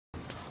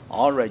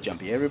All right,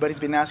 Jumpy.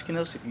 Everybody's been asking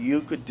us if you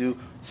could do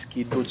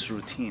ski boots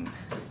routine.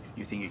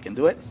 You think you can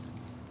do it?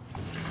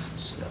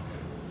 Slow.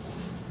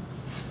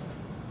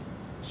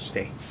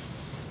 Stay.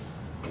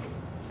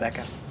 Back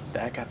up,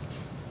 back up,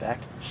 back,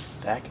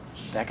 back,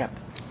 back up.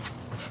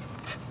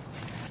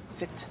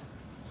 Sit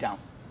down.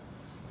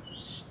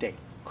 Stay.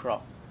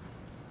 Crawl.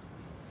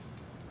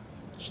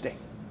 Stay.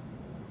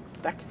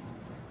 Back.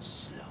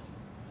 Slow.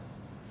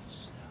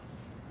 Slow.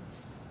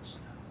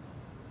 Slow.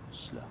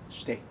 Slow.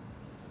 Stay.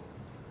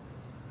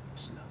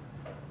 Slow.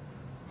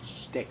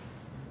 Stay.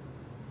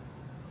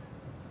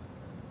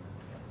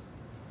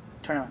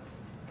 Turn on.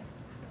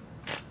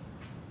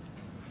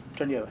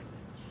 Turn the other way.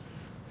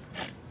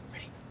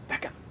 Ready?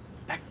 Back up.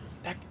 Back.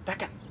 Back.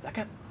 Back up. Back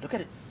up. Look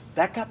at it.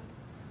 Back up.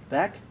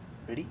 Back.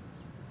 Ready?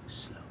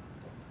 Slow.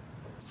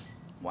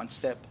 One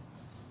step.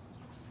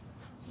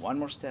 One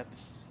more step.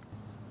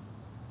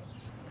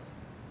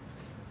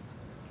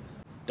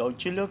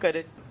 Don't you look at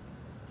it.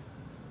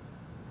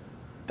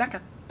 Back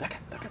up. Back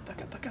up. Back up.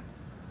 Back up. Back up.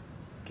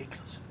 Get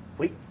closer.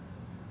 Wait.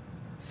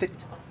 Sit.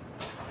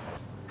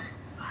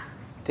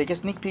 Take a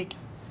sneak peek.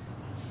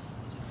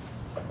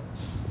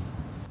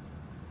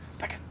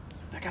 Back up.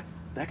 Back up.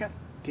 Back up.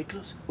 Get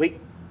close. Wait.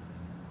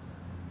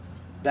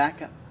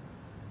 Back up.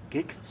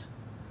 Get close.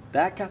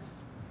 Back up.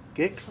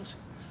 Get close.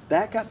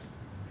 Back up.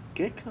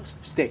 Get close.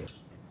 Stay.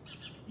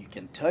 You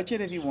can touch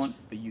it if you want,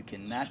 but you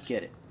cannot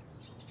get it.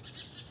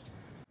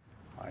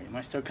 All right, you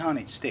might start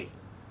counting. Stay.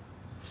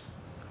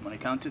 I'm going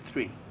to count to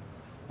 3.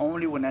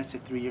 Only when I say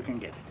 3 you can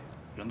get it.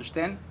 You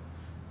understand?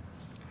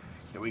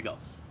 Here we go.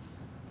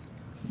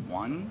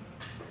 1,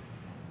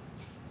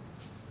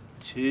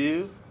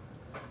 2,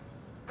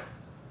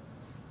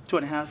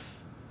 2.5,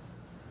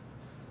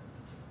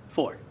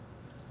 4,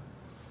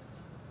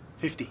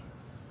 50,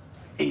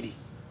 80.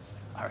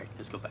 All right,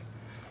 let's go back.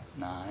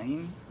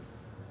 9,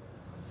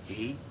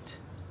 8,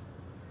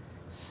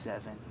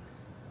 7,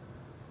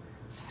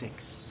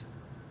 6,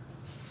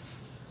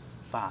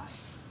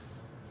 5,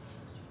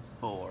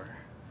 4,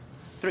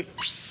 3.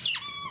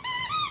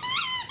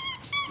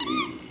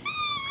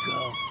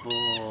 Good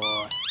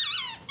boy.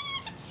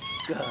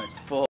 Good boy.